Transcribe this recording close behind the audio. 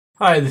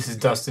Hi, this is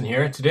Dustin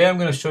here. Today I'm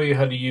going to show you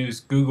how to use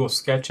Google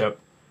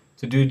Sketchup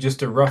to do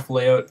just a rough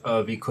layout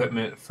of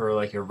equipment for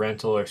like a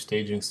rental or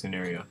staging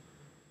scenario.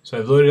 So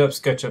I've loaded up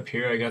SketchUp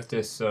here. I got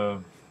this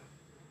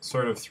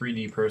sort of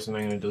 3D person.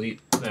 I'm going to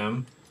delete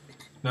them.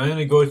 Now I'm going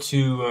to go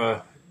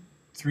to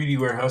 3D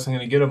Warehouse. I'm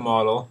going to get a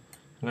model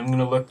and I'm going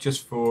to look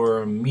just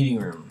for a meeting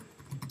room.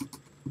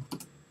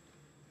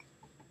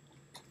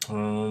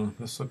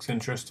 This looks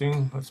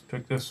interesting. Let's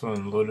pick this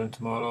one. Load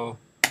into model.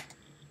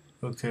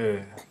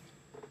 Okay.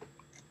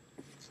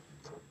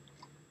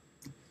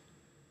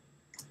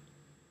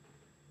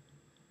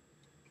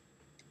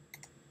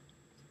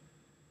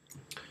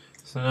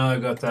 So now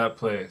I've got that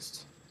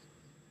placed.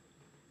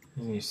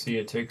 And you see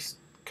it takes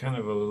kind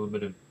of a little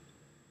bit of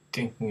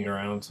dinking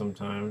around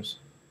sometimes.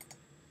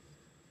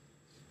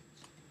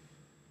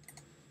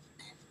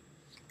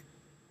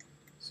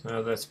 So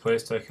now that's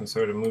placed, I can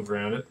sort of move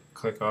around it,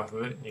 click off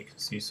of it, and you can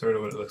see sort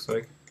of what it looks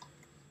like.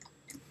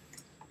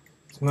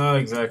 It's not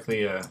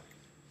exactly a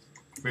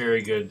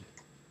very good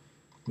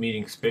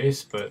meeting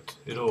space, but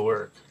it'll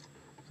work.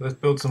 So let's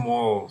build some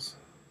walls.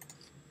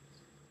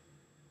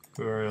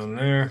 Go around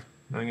there.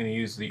 Now I'm going to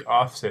use the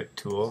offset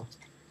tool.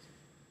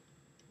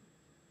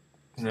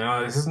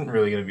 Now this isn't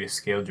really going to be a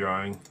scale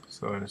drawing,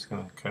 so I'm just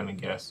going to kind of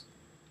guess.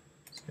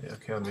 Say,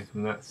 okay, I'll make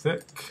them that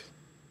thick.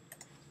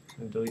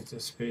 And delete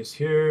this space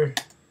here.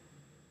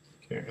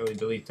 Can't really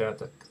delete that.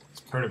 That's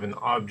part of an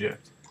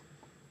object.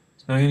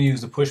 So now I'm going to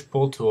use the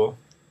push-pull tool.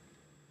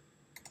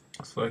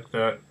 Select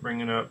that,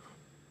 bring it up,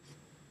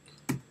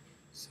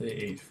 say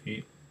 8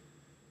 feet.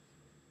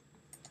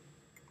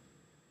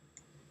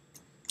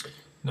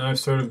 Now I've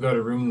sort of got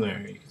a room there,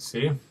 you can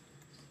see.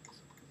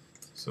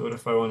 So what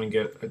if I want to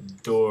get a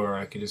door?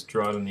 I could just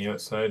draw it on the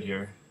outside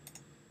here.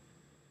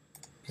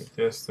 Like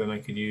this, then I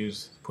could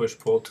use the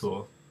push-pull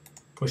tool.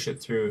 Push it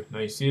through. Now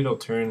you see it'll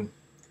turn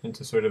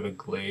into sort of a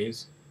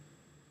glaze.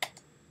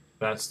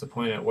 That's the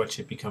point at which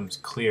it becomes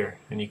clear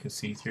and you can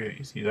see through it.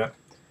 You see that?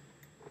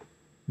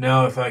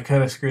 Now if I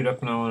kind of screwed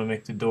up and I want to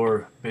make the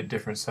door a bit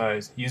different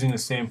size, using the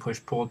same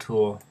push-pull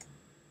tool,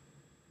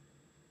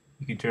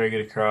 you can drag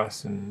it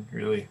across and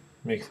really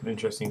make some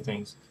interesting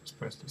things. Just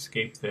press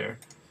escape there.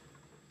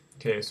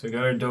 Okay, so we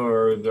got our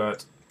door, we've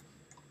got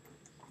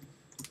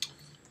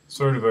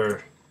sort of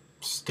our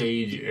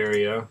stage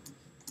area.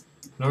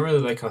 I don't really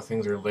like how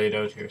things are laid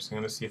out here, so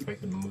I'm going to see if I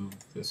can move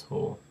this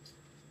whole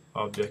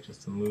object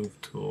with the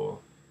move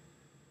tool.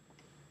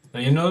 Now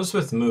you notice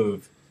with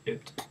move, the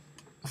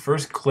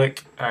first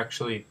click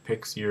actually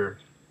picks your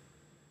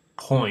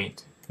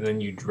point and then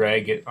you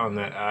drag it on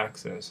that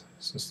axis.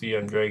 So see,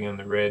 I'm dragging on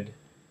the red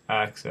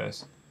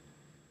axis.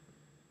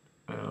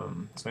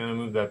 So I'm going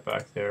to move that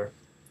back there.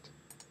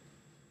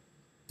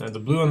 Now the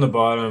blue on the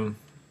bottom,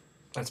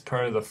 that's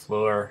part of the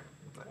floor.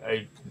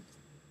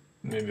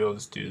 Maybe I'll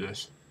just do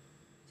this.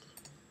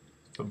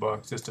 The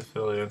box just to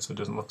fill it in so it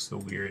doesn't look so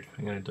weird.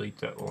 I'm going to delete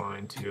that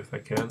line too if I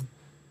can.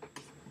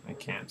 I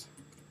can't.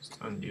 Just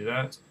undo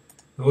that.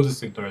 We'll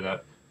just ignore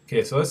that.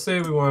 Okay, so let's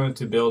say we wanted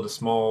to build a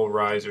small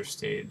riser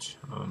stage.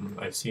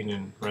 I've seen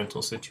in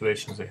rental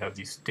situations they have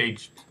these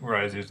stage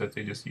risers that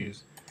they just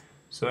use.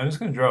 So I'm just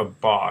going to draw a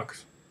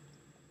box.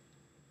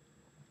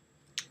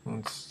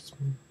 Let's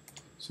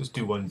just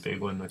do one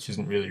big one, which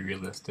isn't really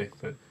realistic,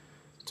 but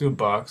let's do a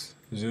box.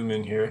 Zoom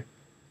in here.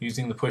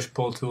 Using the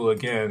push-pull tool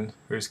again,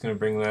 we're just going to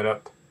bring that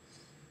up.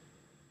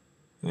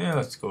 Yeah,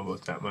 let's go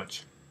about that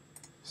much.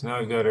 So now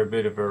we've got our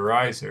bit of a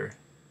riser.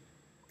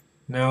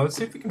 Now let's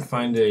see if we can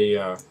find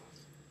a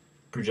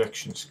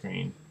projection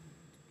screen.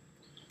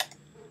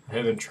 I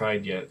haven't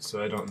tried yet,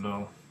 so I don't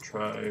know.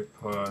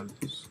 Tripod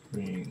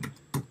screen.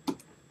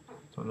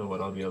 Don't know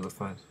what I'll be able to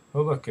find.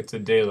 Oh look, it's a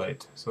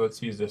daylight. So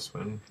let's use this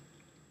one.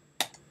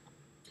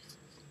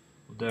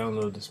 We'll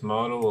download this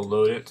model, we'll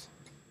load it,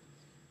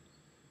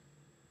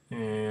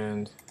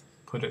 and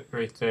put it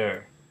right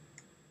there.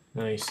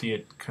 Now you see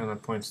it kind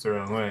of points the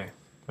wrong way.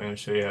 I'm going to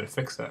show you how to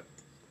fix that.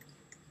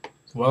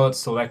 So while it's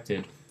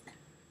selected,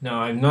 now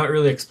I'm not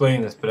really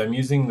explaining this, but I'm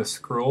using the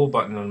scroll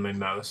button on my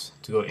mouse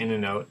to go in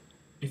and out.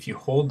 If you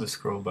hold the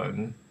scroll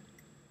button,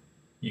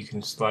 you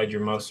can slide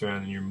your mouse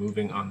around and you're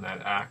moving on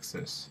that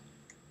axis.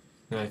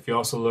 Now if you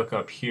also look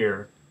up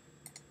here,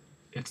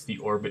 it's the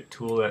orbit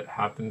tool that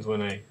happens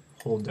when I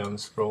hold down the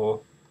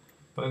scroll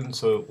button.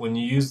 So when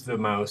you use the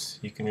mouse,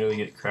 you can really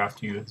get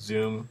crafty with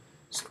zoom,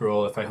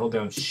 scroll. If I hold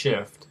down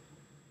shift,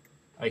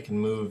 I can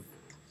move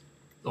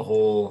the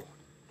whole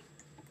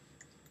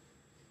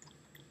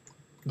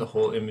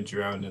image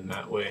around in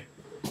that way.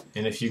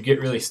 And if you get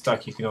really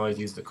stuck, you can always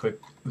use the quick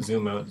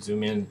zoom out,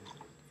 zoom in.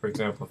 For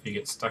example, if you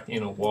get stuck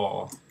in a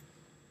wall,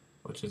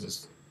 which is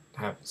just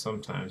happens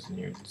sometimes, and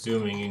you're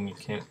zooming and you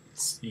can't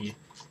see,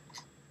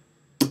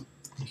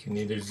 you can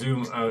either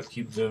zoom out,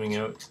 keep zooming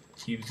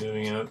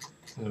out,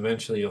 and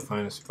eventually you'll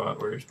find a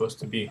spot where you're supposed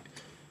to be.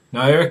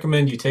 Now I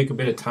recommend you take a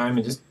bit of time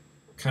and just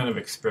kind of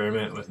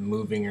experiment with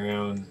moving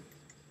around,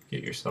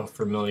 get yourself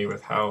familiar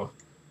with how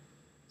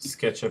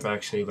SketchUp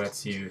actually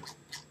lets you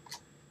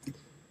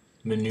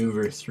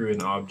maneuver through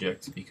an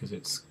object, because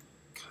it's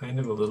kind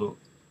of a little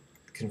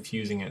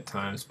confusing at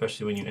times,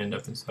 especially when you end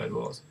up inside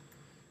walls.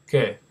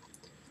 Okay,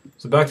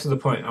 so back to the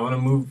point. I want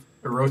to move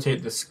or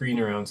rotate the screen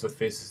around so it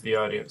faces the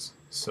audience.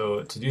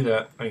 So to do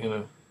that, I'm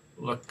going to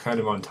look kind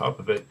of on top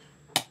of it.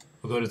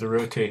 We'll go to the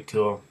rotate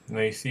tool.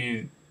 Now you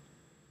see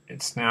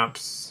it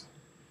snaps.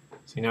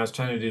 See, now it's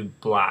trying to do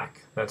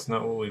black. That's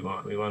not what we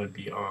want. We want to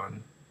be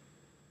on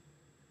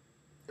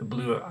the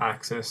blue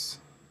axis,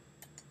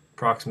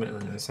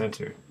 approximately in the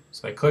center.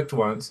 So I clicked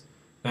once.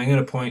 Now I'm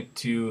going to point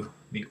to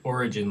the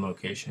origin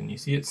location. You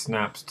see it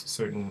snaps to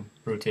certain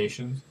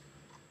rotations.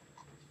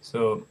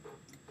 So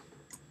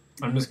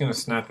I'm just going to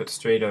snap it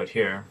straight out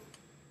here.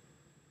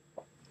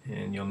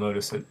 And you'll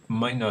notice it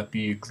might not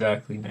be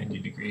exactly 90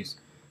 degrees,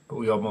 but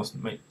we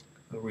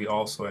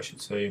also, I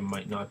should say,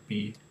 might not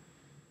be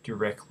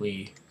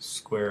directly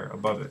square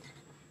above it.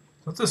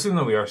 Let's assume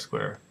that we are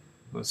square.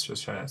 Let's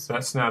just try that. So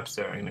that snaps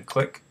there. I'm going to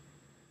click.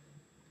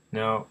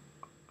 Now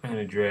I'm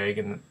going to drag,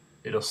 and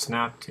it'll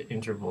snap to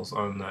intervals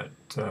on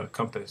that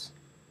compass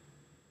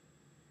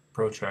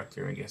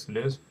protractor, I guess it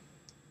is.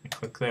 I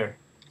click there.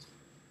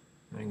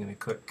 I'm going to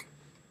click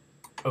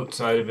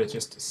outside of it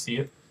just to see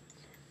it.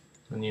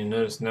 And you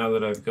notice now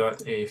that I've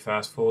got a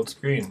fast fold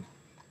screen.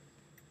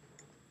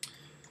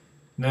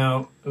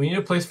 Now we need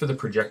a place for the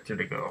projector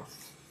to go.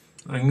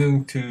 I'm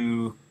going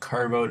to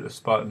carve out a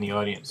spot in the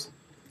audience.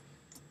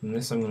 And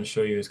this I'm going to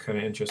show you is kind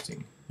of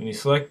interesting. When you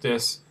select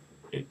this,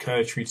 it kind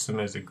of treats them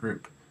as a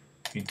group.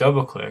 If you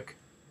double click,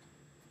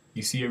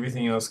 you see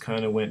everything else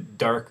kind of went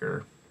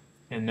darker,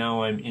 and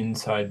now I'm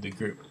inside the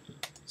group.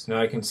 So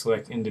now I can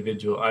select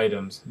individual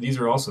items. These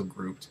are also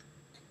grouped.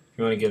 If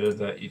you want to get at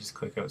that, you just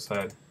click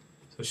outside.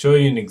 So I'll show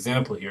you an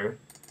example here.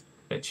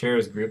 That chair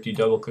is grouped. You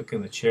double click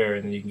on the chair,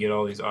 and then you can get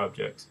all these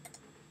objects.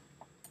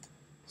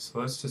 So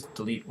let's just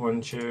delete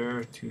one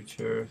chair, two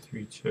chair,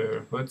 three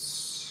chair.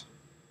 Let's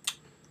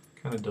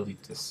kind of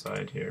delete this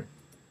side here.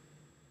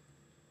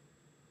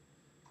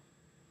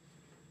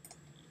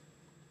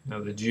 Now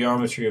the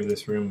geometry of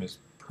this room is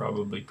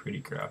probably pretty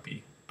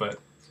crappy, but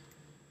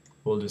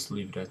we'll just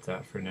leave it at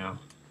that for now.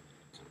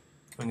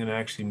 I'm going to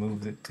actually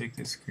take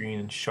the screen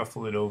and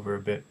shuffle it over a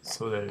bit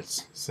so that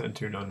it's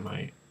centered on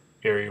my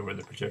area where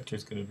the projector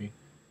is going to be.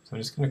 So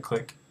I'm just going to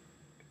click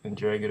and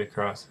drag it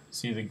across.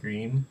 See the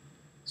green?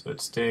 So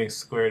it's staying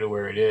square to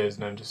where it is,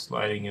 and I'm just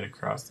sliding it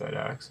across that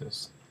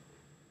axis.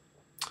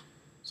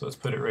 So let's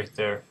put it right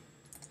there.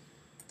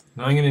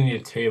 Now I'm going to need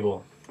a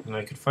table, and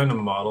I could find a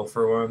model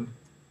for one.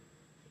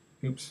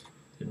 Oops,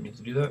 didn't mean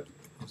to do that.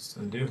 Let's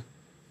undo.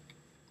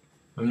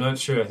 I'm not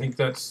sure. I think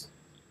that's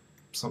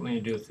something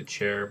to do with the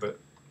chair, but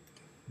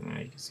yeah,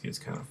 you can see it's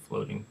kind of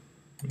floating.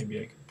 Maybe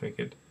I can pick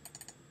it,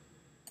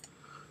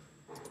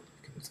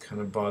 because it's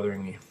kind of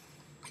bothering me.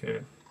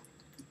 Okay,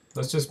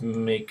 let's just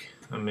make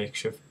a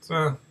makeshift.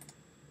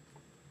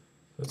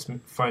 Let's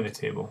find a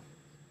table.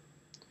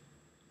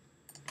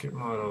 Get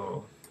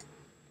model,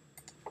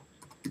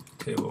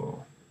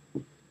 table.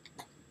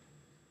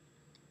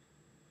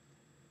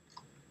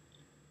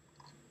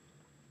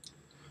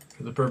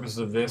 For the purpose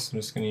of this, I'm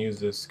just going to use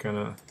this kind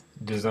of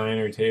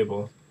designer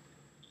table.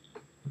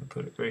 I'm going to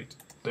put it right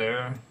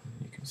there.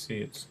 You can see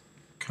it's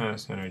kind of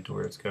centered to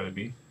where it's got to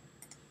be.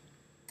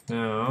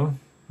 Now,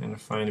 I'm going to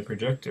find a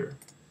projector.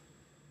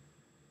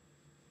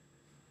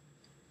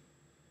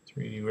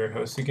 3D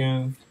warehouse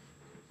again.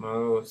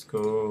 Model, let's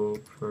go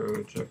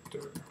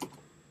projector.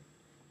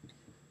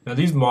 Now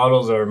these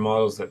models are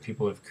models that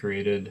people have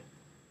created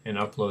and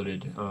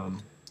uploaded.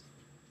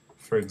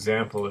 For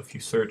example, if you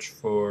search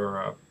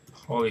for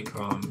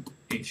Polycom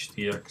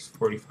HDX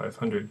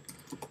 4500,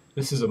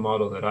 this is a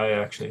model that I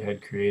actually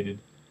had created,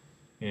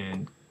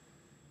 and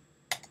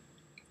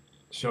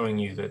showing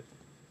you that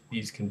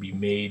these can be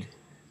made,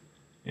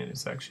 and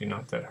it's actually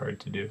not that hard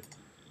to do.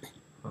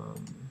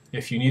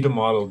 If you need a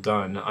model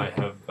done, I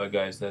have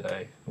guys that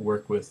I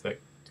work with that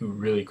do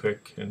really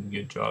quick and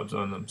good jobs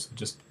on them, so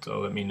just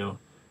let me know.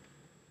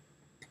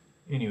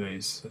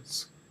 Anyways,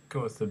 let's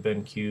go with the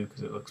BenQ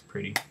because it looks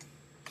pretty.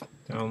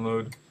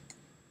 Download.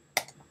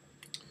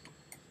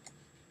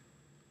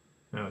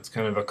 Now it's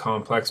kind of a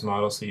complex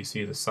model, so you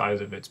see the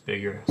size of it's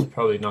bigger. It's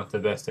probably not the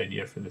best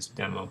idea for this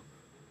demo,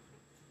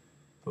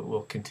 but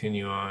we'll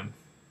continue on.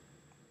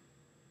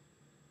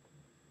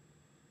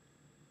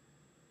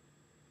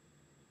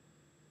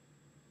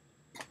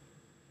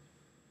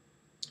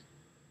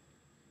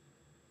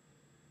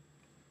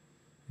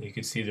 You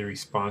can see the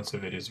response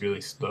of it is really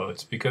slow.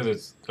 It's because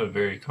it's a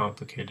very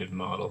complicated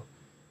model.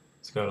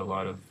 It's got a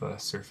lot of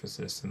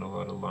surfaces and a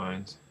lot of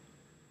lines.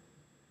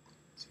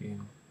 See,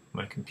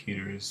 my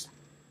computer is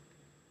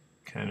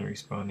kind of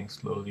responding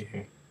slowly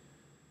here.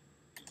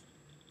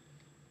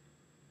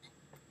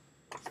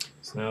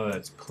 So now that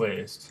it's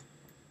placed,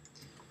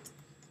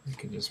 I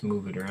can just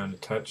move it around a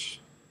touch,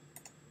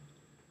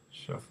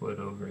 shuffle it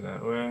over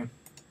that way.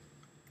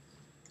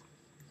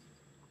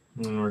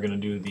 And then we're going to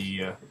do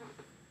the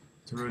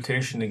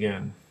rotation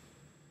again.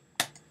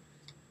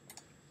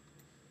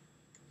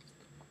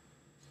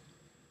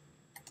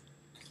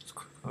 Just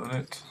click on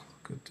it,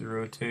 go to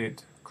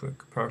rotate,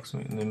 click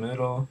approximate in the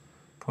middle,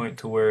 point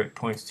to where it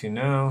points to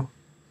now,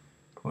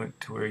 point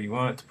to where you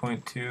want it to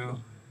point to,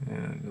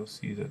 and you'll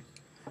see that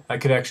I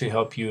could actually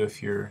help you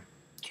if you're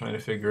trying to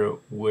figure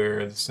out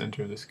where the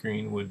center of the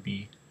screen would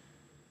be.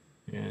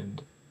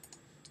 And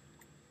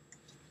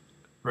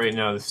right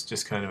now this is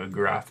just kind of a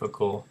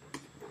graphical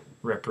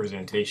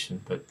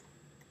representation, but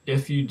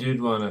if you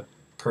did want to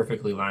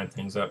perfectly line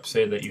things up,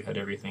 say that you had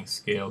everything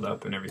scaled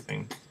up and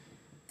everything,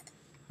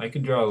 I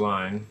could draw a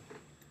line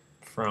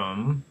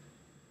from,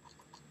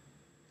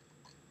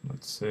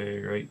 let's say,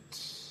 right,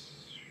 just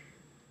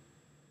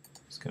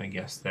gonna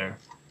guess there,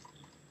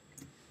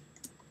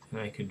 and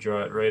I could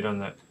draw it right on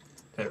that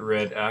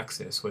red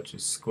axis, which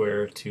is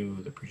square to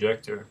the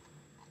projector.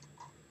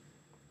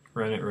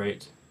 Run it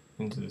right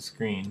into the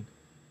screen.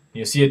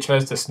 You see it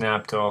tries to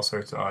snap to all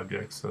sorts of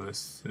objects, so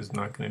this is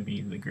not going to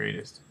be the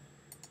greatest.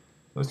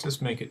 Let's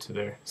just make it to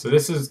there. So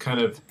this is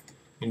kind of,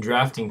 in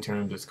drafting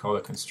terms, it's called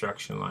a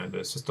construction line, but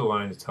it's just a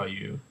line to tell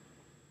you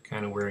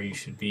kind of where you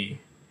should be.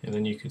 And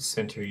then you could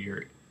center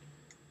your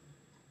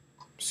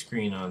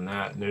screen on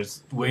that. And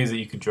there's ways that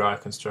you could draw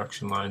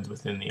construction lines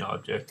within the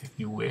object if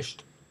you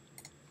wished.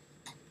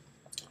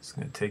 Just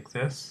going to take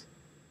this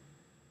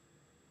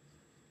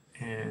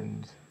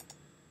and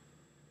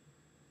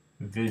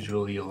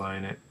visually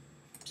align it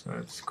so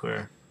it's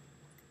square.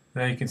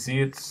 Now you can see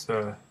it's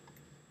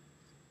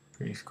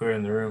pretty square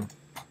in the room.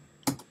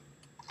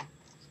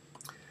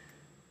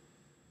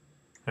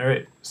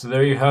 Alright, so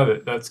there you have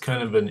it. That's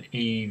kind of an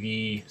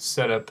AV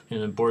setup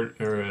in a board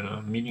or in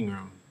a meeting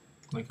room,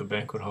 like a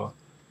banquet hall.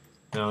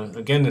 Now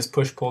again, this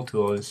push-pull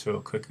tool, I'll just show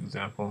a quick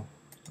example.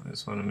 I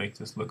just want to make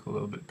this look a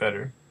little bit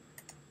better.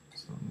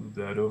 So I'll move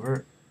that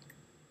over,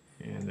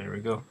 and there we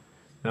go.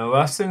 Now the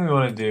last thing we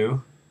want to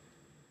do,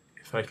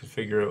 if I can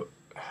figure out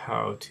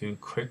how to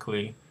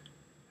quickly,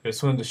 I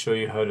just wanted to show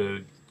you how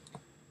to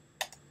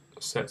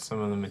set some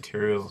of the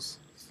materials.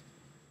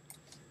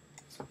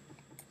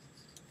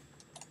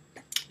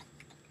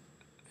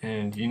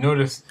 And you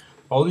notice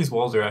all these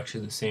walls are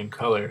actually the same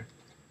color,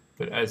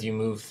 but as you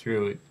move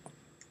through it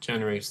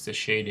generates the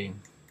shading.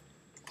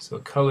 So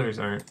colors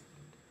aren't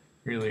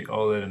really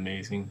all that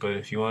amazing, but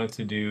if you wanted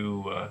to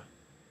do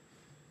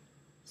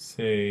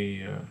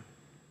say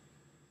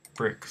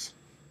bricks,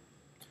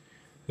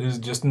 this is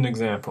just an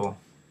example,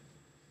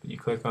 but you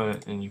click on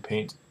it and you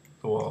paint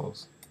the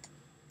walls.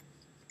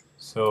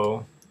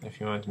 So if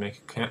you wanted to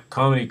make a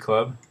comedy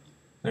club,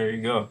 there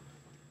you go.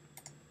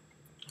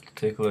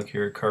 Take a look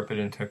here at carpet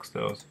and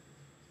textiles.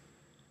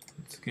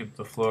 Let's give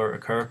the floor a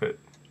carpet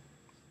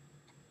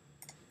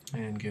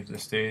and give the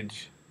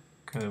stage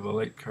kind of a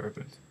light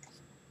carpet.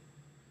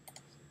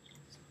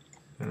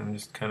 And I'm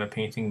just kind of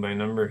painting by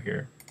number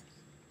here.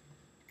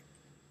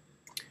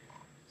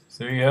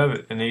 So there you have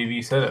it, an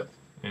AV setup.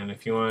 And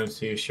if you wanted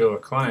to show a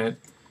client,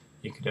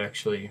 you could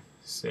actually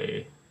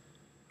say,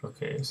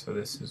 okay, so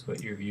this is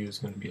what your view is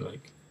going to be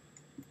like,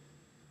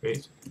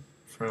 right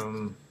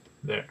from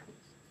there.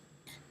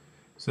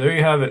 So there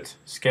you have it,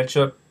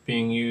 Sketchup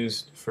being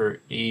used for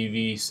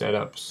AV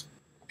setups.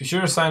 Be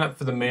sure to sign up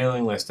for the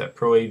mailing list at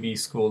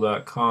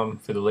proavschool.com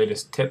for the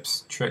latest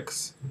tips,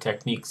 tricks, and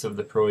techniques of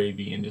the Pro AV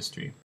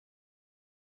industry.